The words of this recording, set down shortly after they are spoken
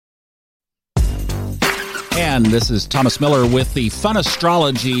And this is Thomas Miller with the Fun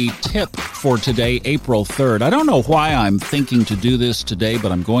Astrology tip for today, April 3rd. I don't know why I'm thinking to do this today,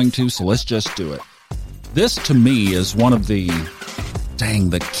 but I'm going to, so let's just do it. This, to me, is one of the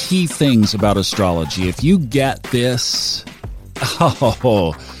key things about astrology. If you get this,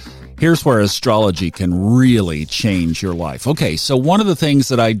 here's where astrology can really change your life. Okay, so one of the things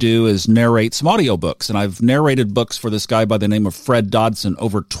that I do is narrate some audiobooks, and I've narrated books for this guy by the name of Fred Dodson,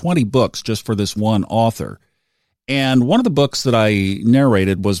 over 20 books just for this one author. And one of the books that I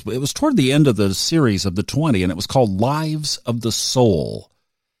narrated was toward the end of the series of the 20, and it was called Lives of the Soul.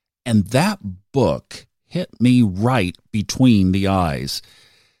 And that book hit me right between the eyes.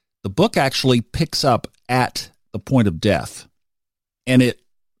 The book actually picks up at the point of death. And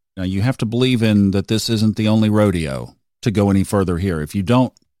now you have to believe in that this isn't the only rodeo to go any further here. If you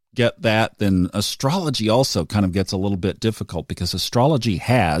don't get that, then astrology also kind of gets a little bit difficult, because astrology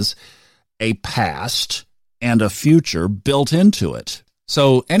has a past and a future built into it.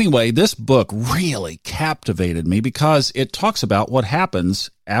 So anyway, this book really captivated me because it talks about what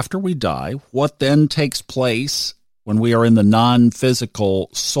happens after we die, what then takes place when we are in the non-physical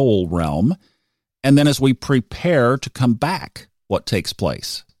soul realm, and then as we prepare to come back, what takes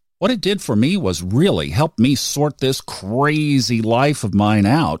place. What it did for me was really help me sort this crazy life of mine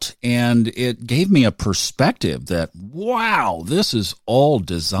out, and it gave me a perspective that, wow, this is all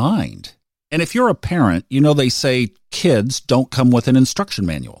designed. And if you're a parent, you know they say kids don't come with an instruction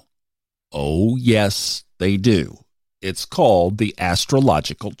manual. Oh, yes, they do. It's called the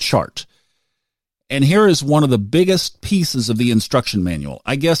astrological chart. And here is one of the biggest pieces of the instruction manual.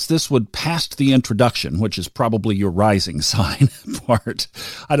 I guess this would pass the introduction, which is probably your rising sign part.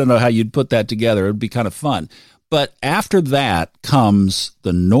 I don't know how you'd put that together. It would be kind of fun. But after that comes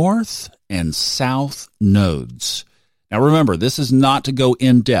the north and south nodes. Now remember, this is not to go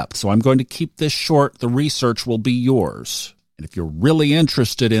in depth, so I'm going to keep this short. The research will be yours. And if you're really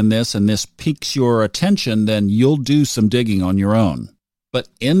interested in this and this piques your attention, then you'll do some digging on your own. But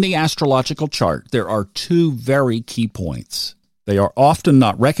in the astrological chart, there are two very key points. They are often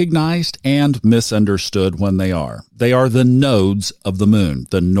not recognized and misunderstood when they are. They are the nodes of the moon,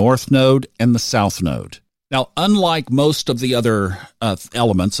 the north node and the south node. Now, unlike most of the other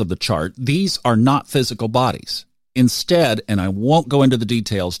elements of the chart, these are not physical bodies. Instead, and I won't go into the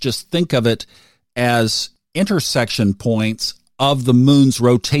details, just think of it as intersection points of the moon's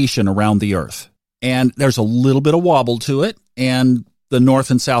rotation around the earth. And there's a little bit of wobble to it, and the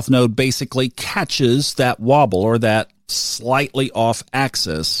north and south node basically catches that wobble or that slightly off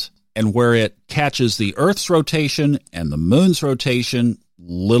axis, and where it catches the earth's rotation and the moon's rotation,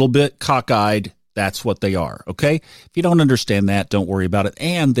 little bit cockeyed, that's what they are, okay? If you don't understand that, don't worry about it.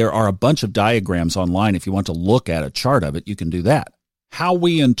 And there are a bunch of diagrams online. If you want to look at a chart of it, you can do that. How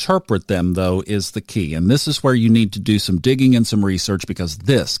we interpret them, though, is the key. And this is where you need to do some digging and some research, because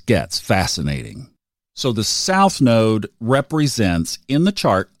this gets fascinating. So the south node represents in the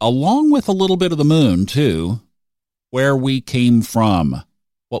chart, along with a little bit of the moon too, where we came from,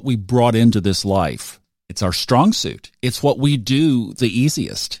 what we brought into this life. It's our strong suit. It's what we do the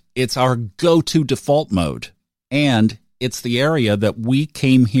easiest. It's our go-to default mode. And it's the area that we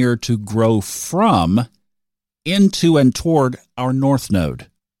came here to grow from into and toward our north node,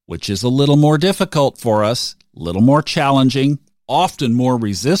 which is a little more difficult for us, a little more challenging, often more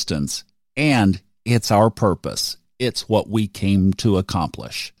resistance, and it's our purpose. It's what we came to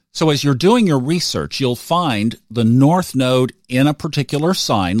accomplish. So as you're doing your research, you'll find the north node in a particular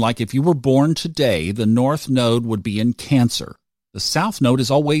sign. Like if you were born today, the north node would be in Cancer. The south node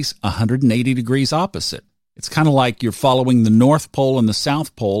is always 180 degrees opposite. It's kind of like you're following the north pole and the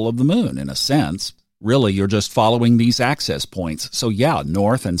south pole of the moon, in a sense. Really, you're just following these access points. So yeah,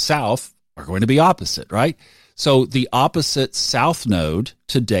 north and south are going to be opposite, right? So the opposite south node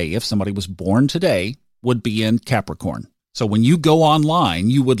today, if somebody was born today, would be in Capricorn. So when you go online,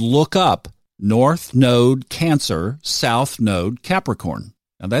 you would look up North Node Cancer, South Node Capricorn.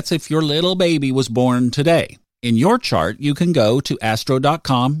 Now that's if your little baby was born today. In your chart, you can go to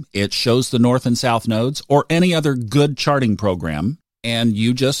astro.com. It shows the North and South nodes, or any other good charting program, and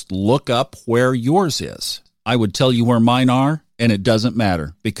you just look up where yours is. I would tell you where mine are, and it doesn't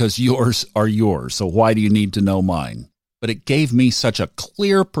matter because yours are yours. So why do you need to know mine? But it gave me such a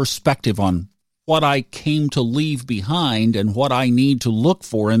clear perspective on what I came to leave behind and what I need to look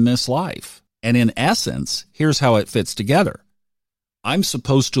for in this life. And in essence, here's how it fits together. I'm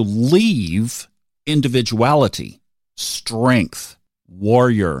supposed to leave individuality, strength,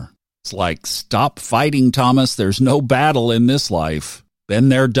 warrior. It's like, stop fighting, Thomas. There's no battle in this life. Been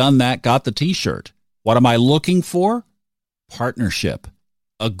there, done that, got the t-shirt. What am I looking for? Partnership,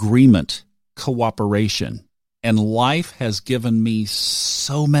 agreement, cooperation. And life has given me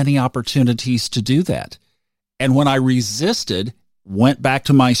so many opportunities to do that. And when I resisted, went back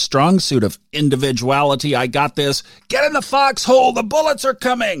to my strong suit of individuality, I got this, get in the foxhole, the bullets are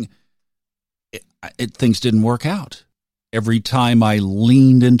coming. Things didn't work out. Every time I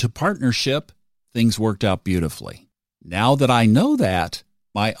leaned into partnership, things worked out beautifully. Now that I know that,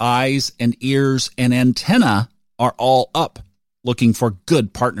 my eyes and ears and antenna are all up, looking for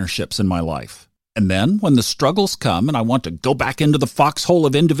good partnerships in my life. And then when the struggles come and I want to go back into the foxhole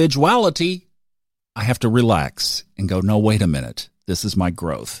of individuality, I have to relax and go, no, wait a minute. This is my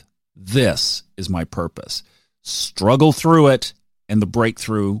growth. This is my purpose. Struggle through it, and the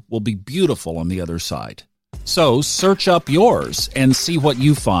breakthrough will be beautiful on the other side. So search up yours and see what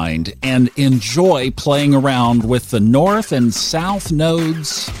you find, and enjoy playing around with the north and south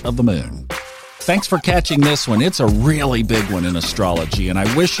nodes of the moon. Thanks for catching this one. It's a really big one in astrology, and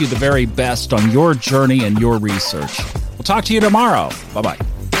I wish you the very best on your journey and your research. We'll talk to you tomorrow. Bye-bye.